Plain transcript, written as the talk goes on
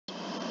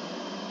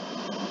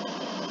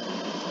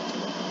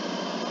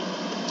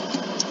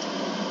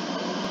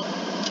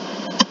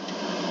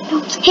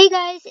Hey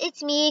guys,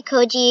 it's me,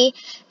 Koji,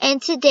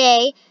 and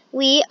today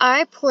we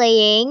are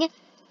playing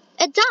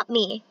Adopt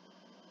Me.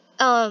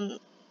 And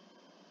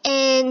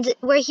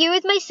we're here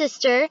with my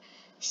sister.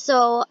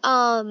 So,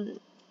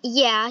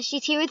 yeah,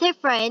 she's here with her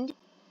friend.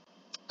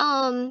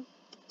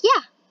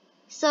 Yeah.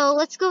 So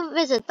let's go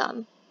visit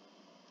them.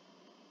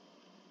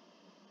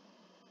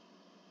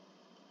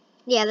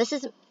 Yeah, this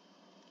is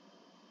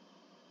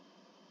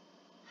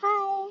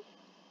Hi.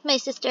 my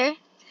sister.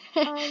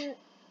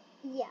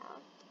 Yeah.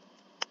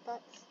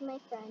 That's my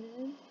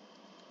friend.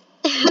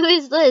 Who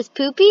is this?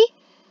 Poopy?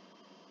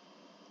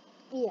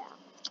 Yeah.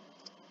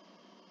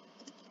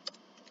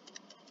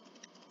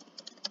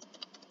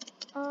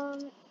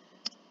 I'm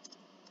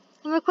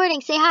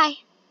recording. Say hi.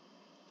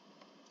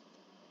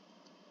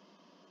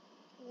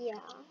 Yeah.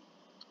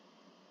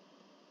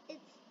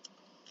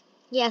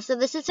 Yeah, so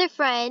this is her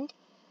friend.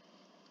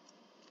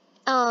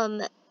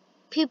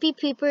 Poopy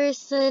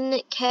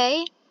Pooperson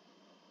K.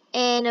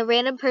 And a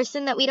random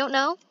person that we don't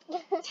know.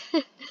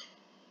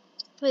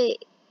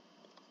 Wait.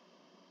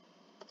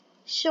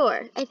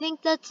 Sure. I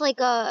think that's like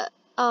a,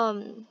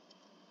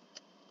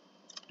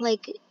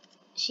 like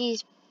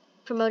she's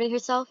promoting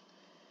herself.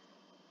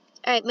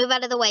 Alright, move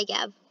out of the way,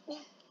 Gab.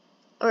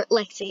 Or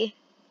Lexi.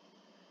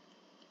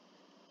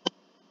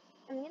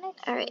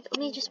 Alright, let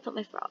me just put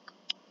my frog.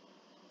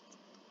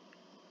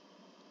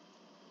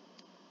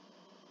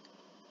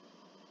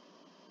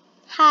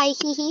 Hi,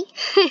 hee hee.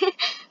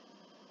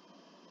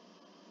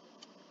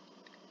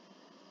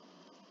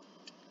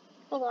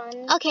 Hold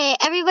on. Okay,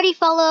 everybody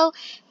follow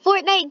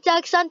Fortnite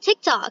Ducks on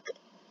TikTok.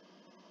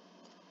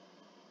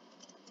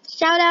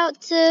 Shout out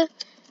to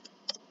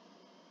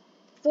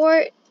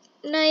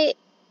Fortnite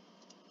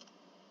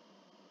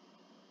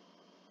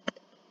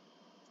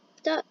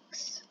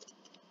Ducks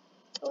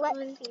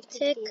on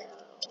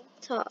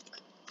TikTok.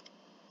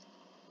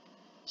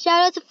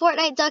 Shout out to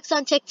Fortnite Ducks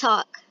on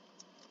TikTok.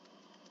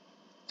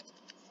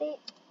 See,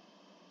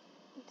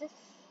 this.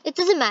 It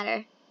doesn't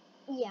matter.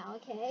 Yeah.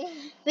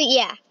 Okay. But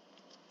yeah.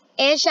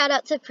 And shout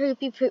out to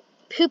Poopy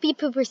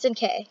Pooperson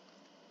K.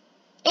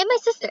 And my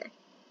sister.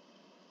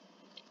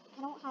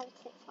 I don't have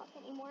TikTok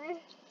anymore.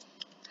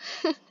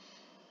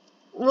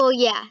 Well,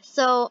 yeah.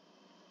 So,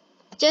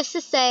 just to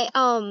say,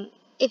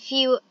 if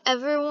you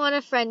ever want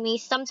to friend me,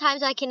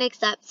 sometimes I can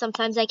accept,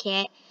 sometimes I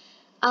can't.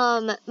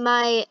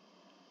 My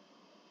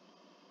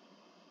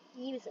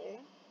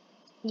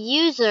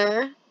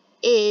user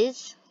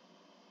is,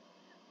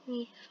 let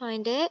me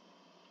find it.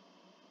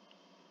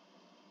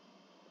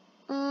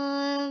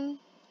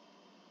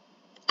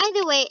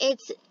 Either way,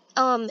 it's,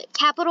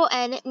 capital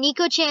N,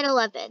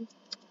 NicoChan11.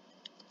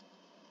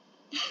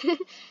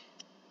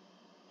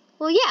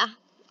 Well, yeah.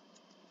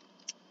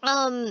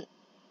 Let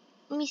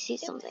me see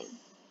something.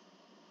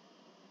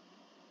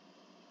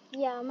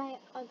 Yeah, my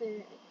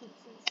other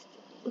acquaintances.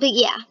 But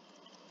yeah.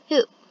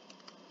 Who?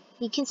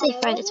 You can say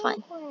friend, it's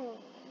fine.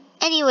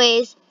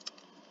 Anyways.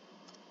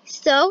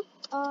 So,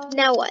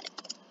 now what?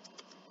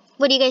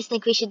 What do you guys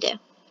think we should do?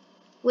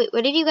 Wait,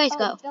 where did you guys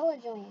go? Bella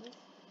joined.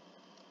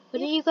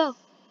 Where did you go?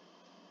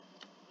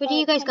 Where did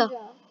you guys go?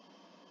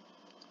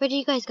 Where did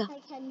you guys go?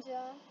 Hi,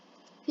 Kendra.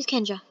 Who's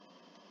Kendra?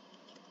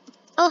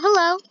 Oh,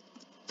 hello.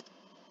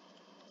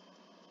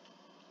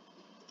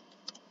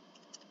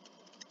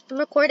 I'm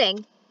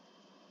recording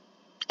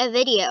a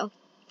video.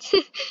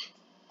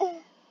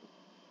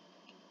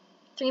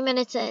 3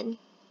 minutes in.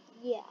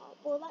 Yeah,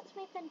 well, that's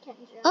my friend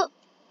Kendra. Oh.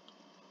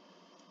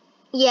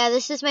 Yeah,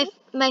 this is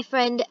my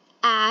friend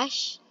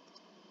Ash.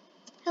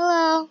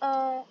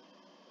 Hello.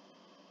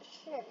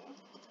 Sure.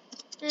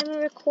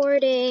 I'm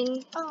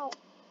recording. Oh,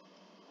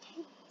 I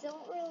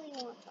don't really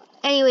want that.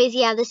 Anyways,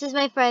 yeah, this is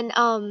my friend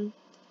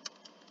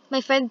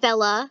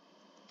Bella.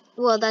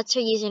 Well, that's her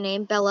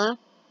username, Bella.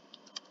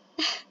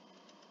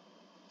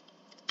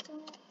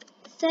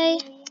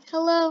 Say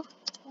hello,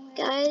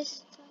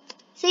 guys.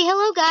 Say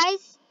hello,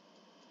 guys.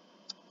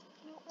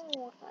 I don't really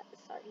want that.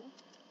 Sorry.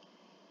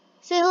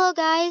 Say hello,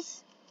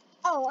 guys.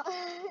 Oh.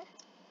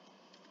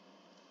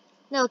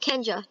 No,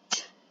 Kendra.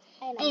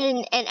 I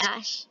know. And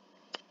Ash.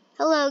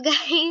 Hello,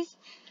 guys.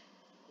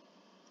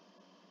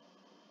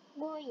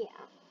 Well,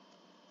 yeah.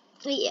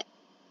 But yeah.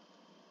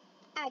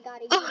 I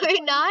got it. Or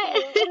not.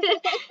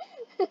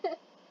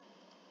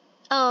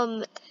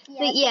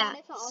 But yeah.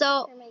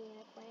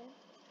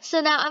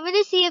 So now I'm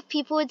gonna see if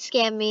people would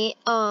scam me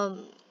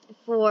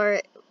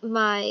for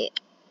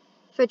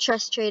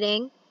trust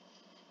trading.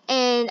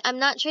 And I'm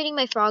not trading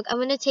my frog. I'm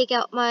gonna take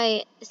out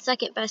my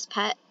second best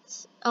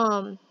pets.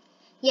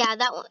 Yeah,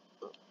 that one.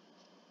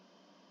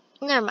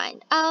 Never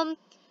mind.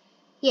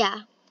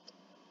 Yeah.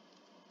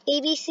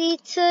 ABC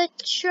to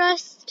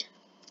trust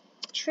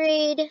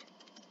trade.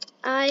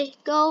 I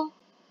go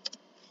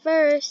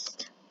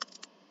first.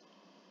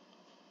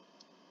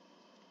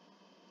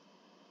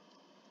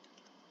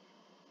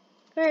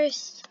 Alright,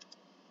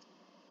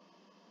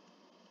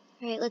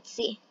 let's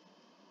see.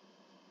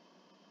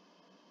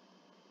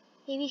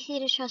 ABC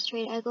to trust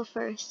trade. I go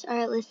first.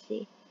 Alright, let's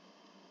see.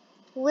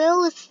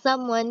 Will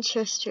someone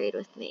trust trade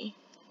with me?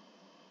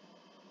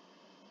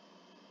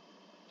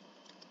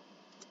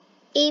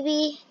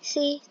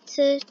 ABC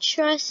to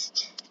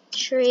trust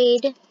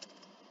trade.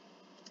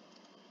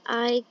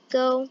 I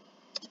go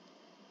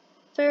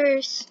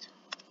first.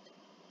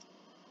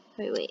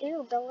 Wait.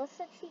 Ew, Bella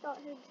said she got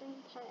her dream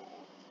pet.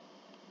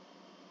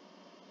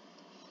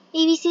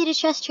 ABC to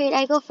trust trade.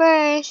 I go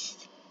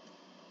first.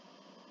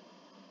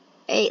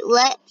 Alright,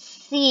 let's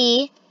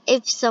see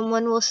if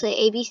someone will say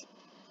ABC.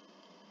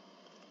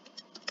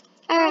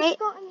 Alright,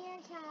 got a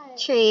meerkat.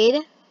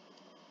 trade.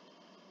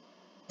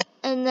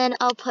 And then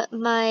I'll put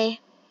my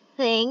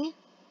thing.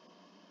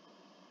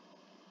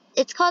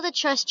 It's called a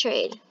trust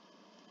trade.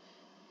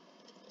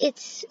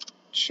 It's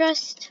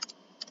trust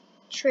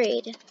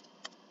trade.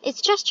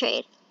 It's trust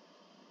trade.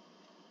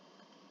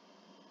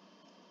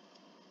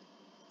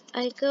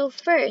 I go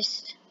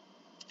first.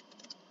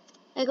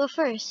 I go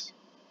first.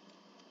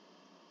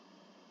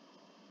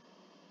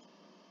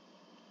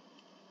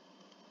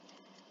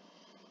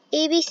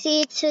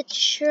 ABC to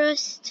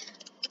trust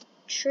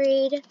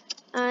trade.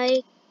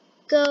 I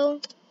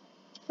go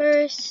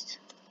first.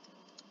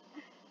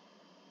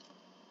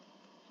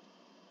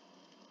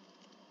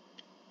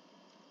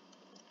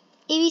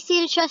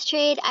 ABC to trust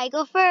trade. I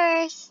go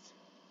first.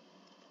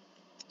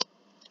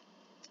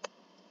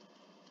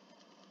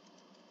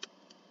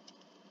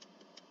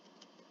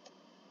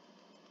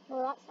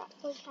 Well, that's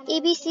actually kind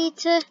of ABC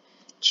to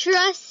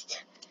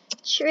trust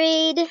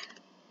trade.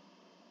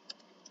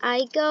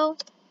 I go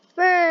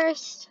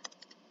first.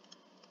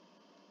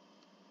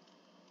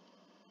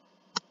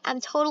 I'm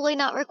totally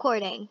not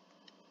recording.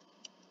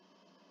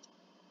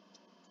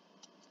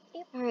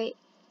 Yep. Alright,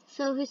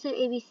 so who said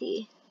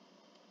ABC?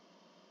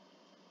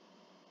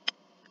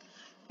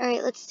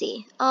 Alright, let's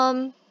see.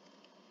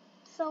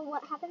 So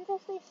what happens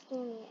if they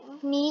scam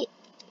you? Meet,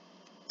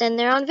 then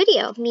they're on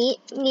video. Meet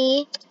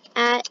me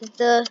at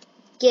the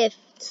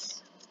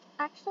gifts.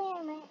 Actually,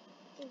 I might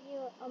give you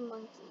a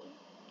monkey.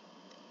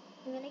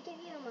 I'm gonna give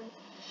you a monkey.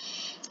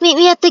 Meet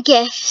me at the To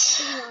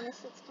gifts. be honest,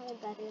 it's kind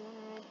of better than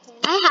a red panda.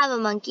 I have a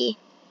monkey.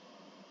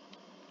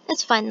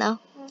 It's fun though.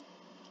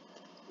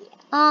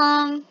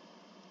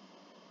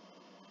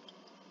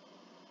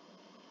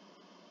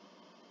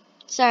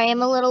 Sorry,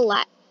 I'm a little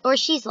lag, or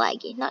she's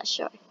laggy, not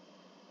sure.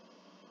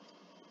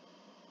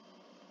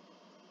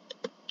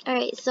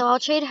 Alright, so I'll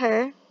trade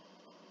her.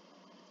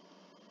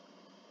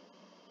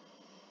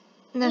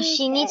 Now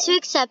she needs to Okay.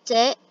 accept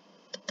it.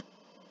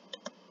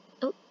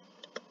 Oh.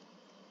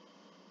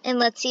 And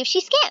let's see if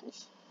she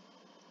scams.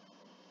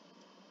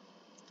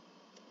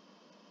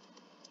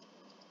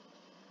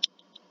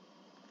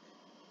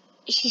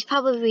 She's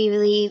probably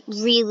really,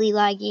 really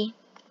laggy.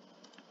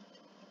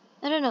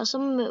 I don't know,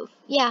 someone move.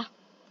 Yeah,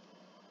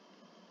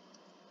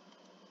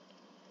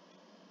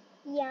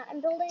 Yeah,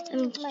 I'm building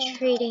I'm my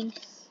trading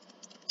house.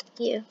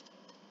 you.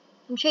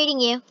 I'm trading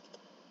you.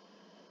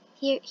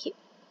 Here.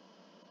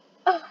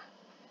 Oh.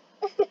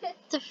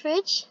 The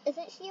fridge?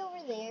 Isn't she over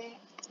there?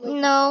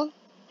 No.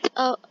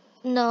 Oh,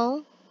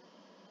 no.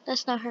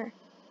 That's not her.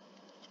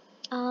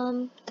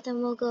 Then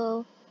we'll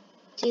go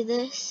do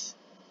this.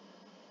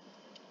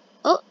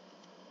 Oh.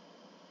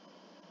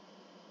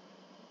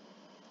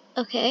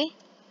 Okay.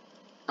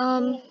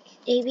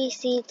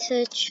 ABC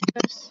to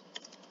trust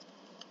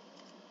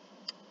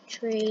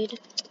trade.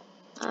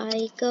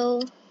 I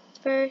go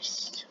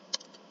first.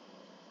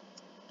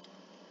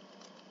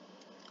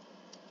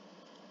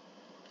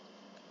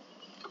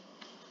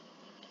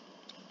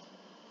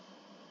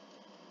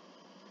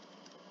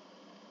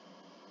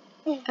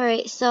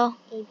 Alright, so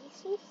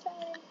ABC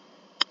side.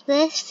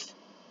 this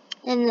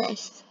and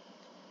this.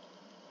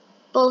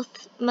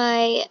 Both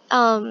my,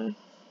 To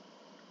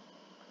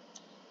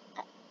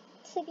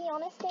be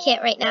honest, I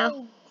Can't right don't now.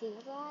 really do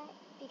that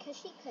because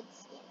she could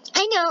scam me.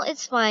 I know,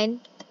 it's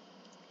fine.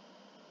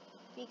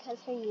 Because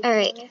her username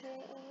Alright. is right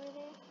over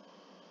there.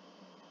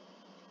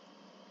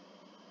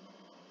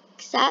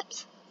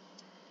 Accept.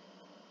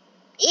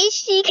 Is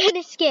she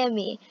gonna scam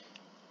me?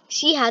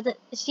 She's not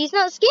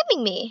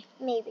scamming me.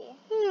 Maybe.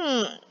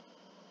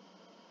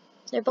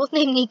 They're both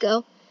named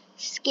Nico.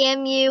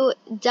 Scam you,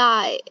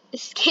 die.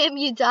 Scam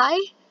you, die?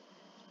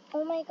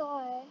 Oh my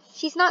gosh.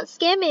 She's not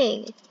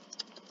scamming.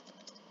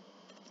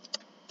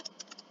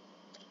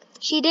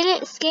 She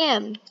didn't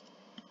scam.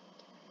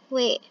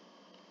 Wait.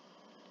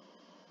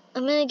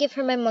 I'm gonna give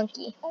her my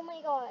monkey. Oh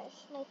my gosh,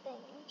 my thing.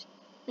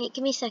 Wait,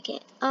 give me a second.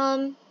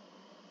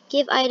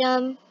 Give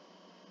item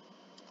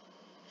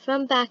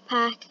from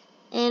backpack,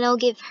 and I'll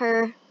give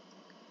her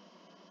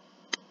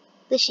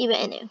the Shiba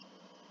Inu.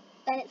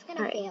 Then it's gonna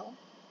Alright. fail.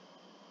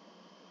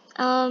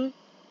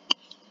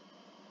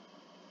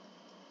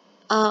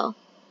 Oh.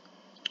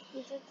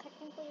 These are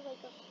technically like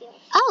a fail.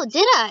 Oh,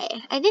 did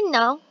I? I didn't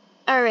know.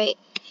 Alright.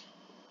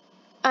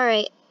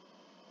 Alright.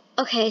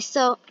 Okay,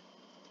 so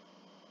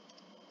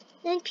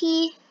then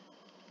P.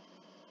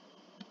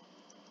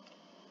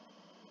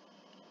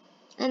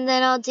 And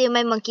then I'll do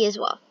my monkey as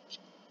well.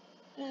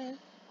 I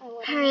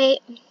wouldn't. Alright.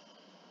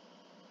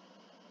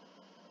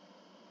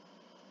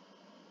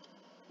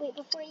 Wait,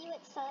 before you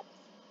accept,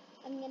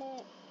 I'm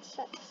gonna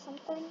check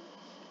something.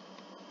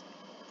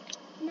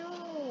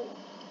 No.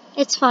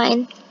 It's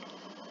fine.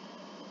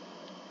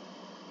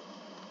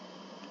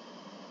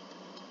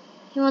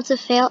 He wants to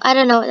fail? I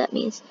don't know what that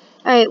means.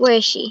 Alright, where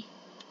is she?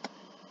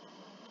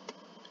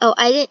 Oh,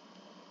 I didn't...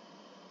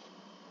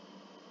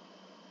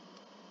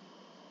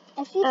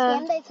 If she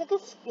scammed, I took a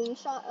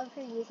screenshot of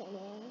her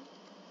username.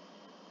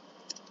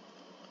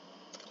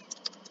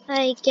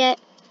 I get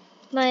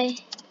my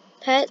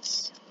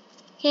pets.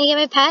 Can I get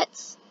my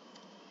pets?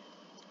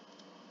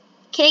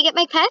 Can I get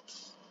my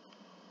pets?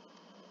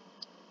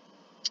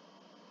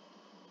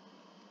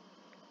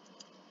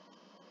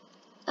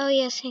 Oh,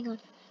 yes, hang on.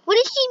 What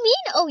does she mean?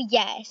 Oh,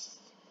 yes.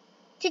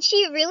 Did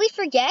she really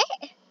forget?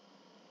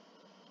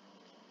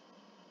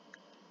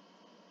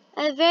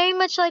 I very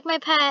much like my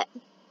pet.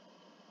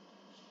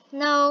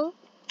 No.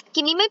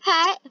 Give me my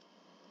pet.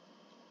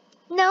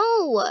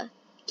 No.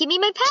 Give me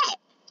my pet.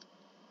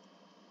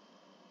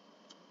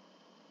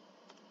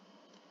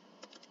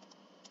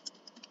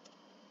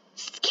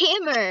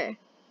 Scammer.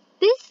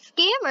 This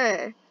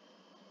scammer.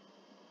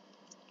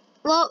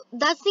 Well,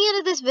 that's the end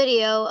of this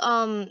video.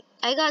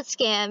 I got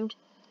scammed.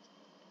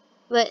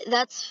 But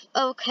that's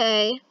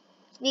okay.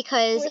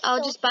 Because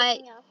I'll just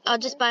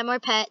buy more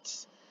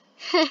pets.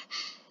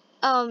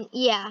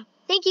 Yeah.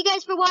 Thank you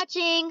guys for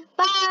watching.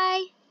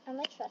 Bye. I'm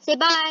gonna trust Say you.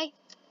 bye.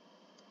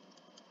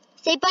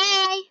 Say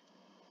bye.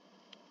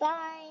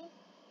 Bye.